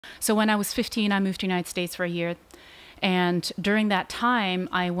So when I was 15, I moved to the United States for a year. And during that time,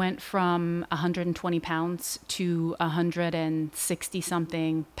 I went from 120 pounds to 160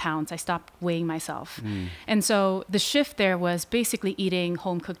 something pounds. I stopped weighing myself. And so the shift there was basically eating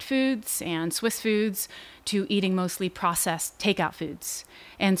home cooked foods and Swiss foods to eating mostly processed takeout foods.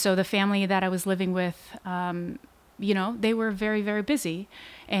 And so the family that I was living with, you know, they were very, very busy.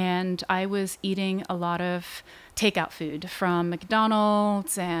 And I was eating a lot of takeout food from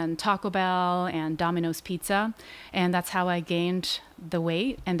McDonald's and Taco Bell and Domino's Pizza. And that's how I gained the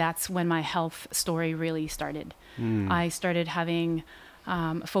weight. And that's when my health story really started. I started having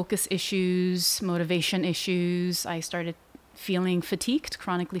focus issues, motivation issues. I started feeling fatigued,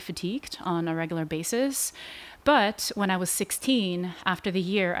 chronically fatigued on a regular basis. But when I was 16, after the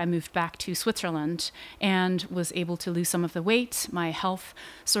year, I moved back to Switzerland and was able to lose some of the weight. My health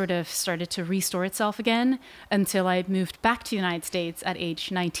sort of started to restore itself again until I moved back to the United States at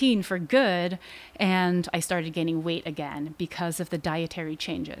age 19 for good. And I started gaining weight again because of the dietary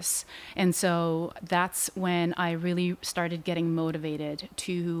changes. And so that's when I really started getting motivated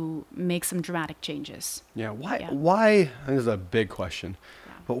to make some dramatic changes. Yeah. Why? This is a big question.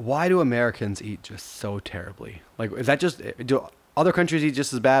 But why do Americans eat just so terribly? Like, is that just, do other countries eat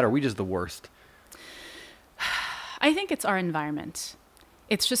just as bad, or are we just the worst? I think it's our environment.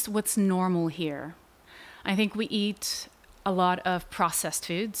 It's just what's normal here. I think we eat a lot of processed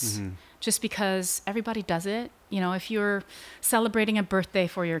foods just because everybody does it. You know, if you're celebrating a birthday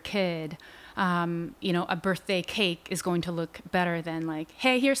for your kid, you know, a birthday cake is going to look better than like,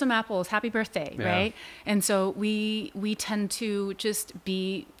 hey, here's some apples, happy birthday, right? And so we tend to just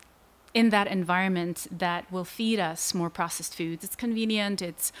be in that environment that will feed us more processed foods. It's convenient,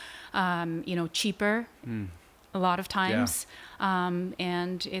 it's, you know, cheaper a lot of times.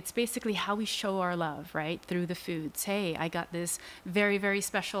 And it's basically how we show our love, right? Through the foods. Hey, I got this very, very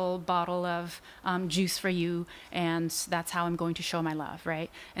special bottle of juice for you, and that's how I'm going to show my love, right?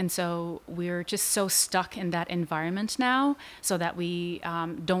 And so we're just so stuck in that environment now, so that we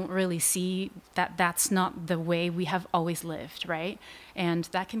don't really see that that's not the way we have always lived, right? And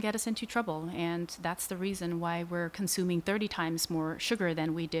that can get us into trouble. And that's the reason why we're consuming 30 times more sugar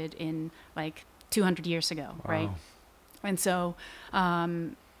than we did in like 200 years ago, right? And so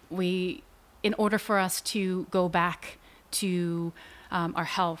in order for us to go back to our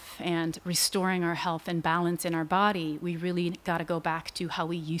health and restoring our health and balance in our body, we really got to go back to how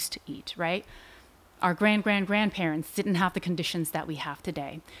we used to eat, right? Our grandparents didn't have the conditions that we have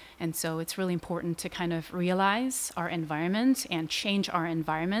today. And so it's really important to kind of realize our environment and change our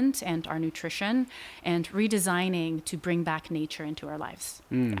environment and our nutrition and redesigning to bring back nature into our lives.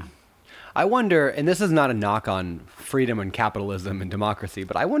 Yeah. I wonder, and this is not a knock on freedom and capitalism and democracy,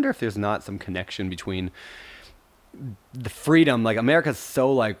 but I wonder if there's not some connection between the freedom, like America's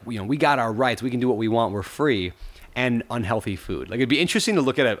so like, you know, we got our rights, we can do what we want, we're free, and unhealthy food. Like it'd be interesting to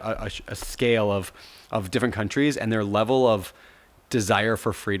look at a scale of different countries and their level of desire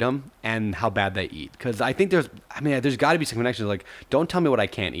for freedom and how bad they eat. Because I think there's got to be some connections. Like, don't tell me what I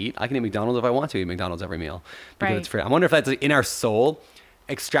can't eat. I can eat McDonald's if I want to eat McDonald's every meal because it's free. I wonder if that's in our soul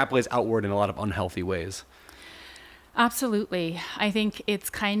extrapolates outward in a lot of unhealthy ways. Absolutely. I think it's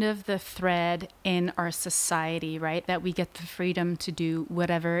kind of the thread in our society, right? That we get the freedom to do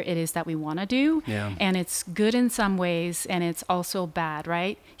whatever it is that we want to do. Yeah. And it's good in some ways, and it's also bad,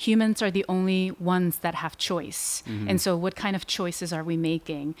 right? Humans are the only ones that have choice. And so what kind of choices are we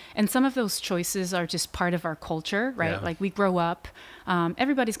making? And some of those choices are just part of our culture, right? Yeah. Like we grow up,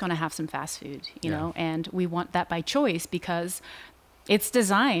 everybody's going to have some fast food, you know, and we want that by choice because it's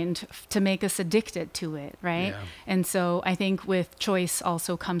designed to make us addicted to it, right? Yeah. And so I think with choice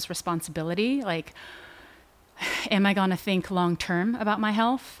also comes responsibility. Like, am I going to think long term about my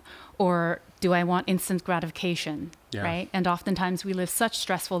health, or do I want instant gratification, right? And oftentimes we live such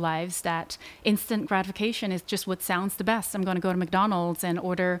stressful lives that instant gratification is just what sounds the best. I'm going to go to McDonald's and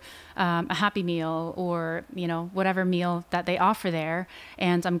order a Happy Meal, or, you know, whatever meal that they offer there,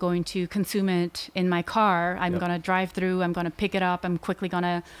 and I'm going to consume it in my car. I'm going to drive through, I'm going to pick it up, I'm quickly going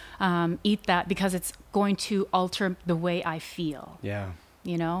to eat that because it's going to alter the way I feel. Yeah.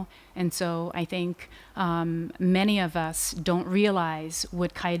 You know? And so I think many of us don't realize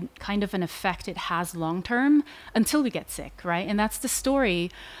what kind of an effect it has long term until we get sick, right? And that's the story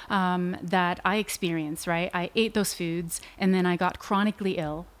that I experienced, right? I ate those foods and then I got chronically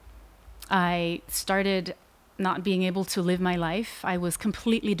ill. I started not being able to live my life. I was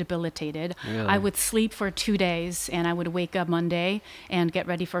completely debilitated. Really? I would sleep for 2 days and I would wake up Monday and get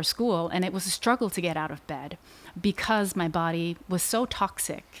ready for school. And it was a struggle to get out of bed because my body was so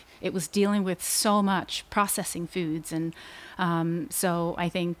toxic it was dealing with so much processing foods. And so I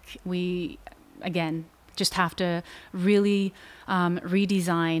think we, again, just have to really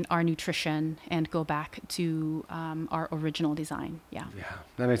redesign our nutrition and go back to our original design. Yeah,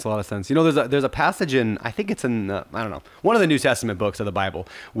 that makes a lot of sense. There's a passage in, I think it's in I don't know, one of the New Testament books of the Bible,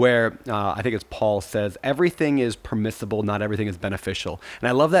 where I think it's Paul says, everything is permissible, not everything is beneficial. And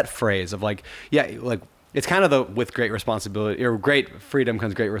I love that phrase of like it's kind of the with great responsibility or great freedom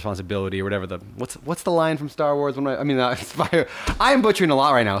comes great responsibility or whatever what's the line from Star Wars? I am butchering a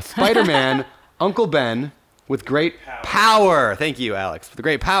lot right now. Spider-Man. Uncle Ben, with great power. Thank you, Alex. With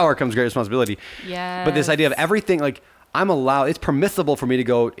great power comes great responsibility. Yeah. But this idea of everything, like it's permissible for me to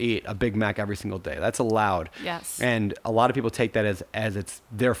go eat a Big Mac every single day. That's allowed. Yes. And a lot of people take that as it's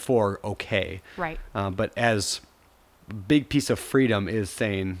therefore okay. Right. But as big piece of freedom is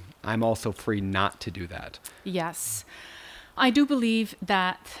saying, I'm also free not to do that. Yes. I do believe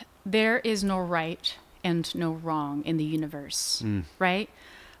that there is no right and no wrong in the universe, right?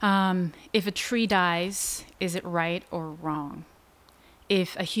 If a tree dies, is it right or wrong?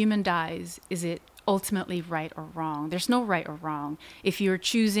 If a human dies, is it ultimately right or wrong? There's no right or wrong. If you're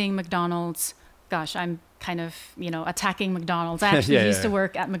choosing McDonald's, gosh, I'm kind of, attacking McDonald's. I actually used to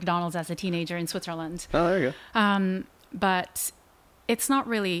work at McDonald's as a teenager in Switzerland. Oh, there you go. But it's not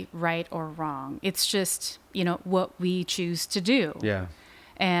really right or wrong. It's just, what we choose to do. Yeah.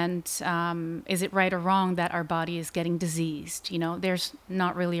 And is it right or wrong that our body is getting diseased? There's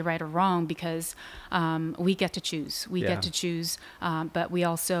not really right or wrong because we get to choose. We get to choose, but we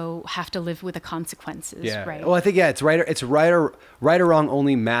also have to live with the consequences. Yeah. Right. Well, I think it's right or wrong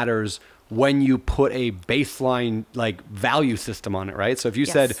only matters when you put a baseline value system on it, right? So if you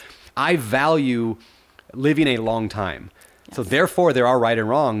said, I value living a long time. So therefore, there are right and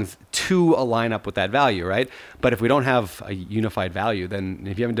wrongs to align up with that value, right? But if we don't have a unified value, then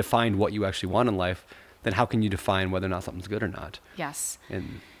if you haven't defined what you actually want in life, then how can you define whether or not something's good or not? Yes.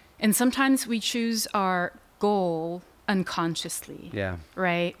 And sometimes we choose our goal unconsciously. Yeah.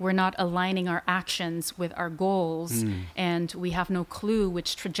 Right? We're not aligning our actions with our goals, and we have no clue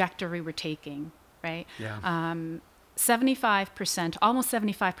which trajectory we're taking, right? Yeah. 75%, almost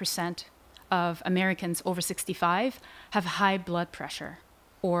 75%, of Americans over 65 have high blood pressure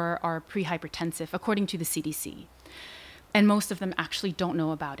or are prehypertensive, according to the CDC. And most of them actually don't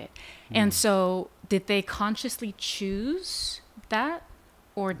know about it. And so did they consciously choose that?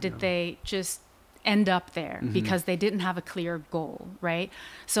 Or did they just end up there because they didn't have a clear goal, right?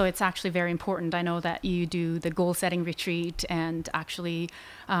 So it's actually very important. I know that you do the goal setting retreat and actually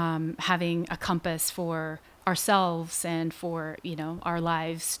having a compass for ourselves and for our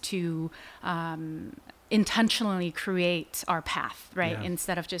lives to intentionally create our path, right?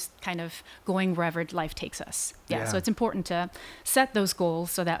 Instead of just kind of going wherever life takes us. So it's important to set those goals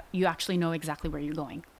so that you actually know exactly where you're going.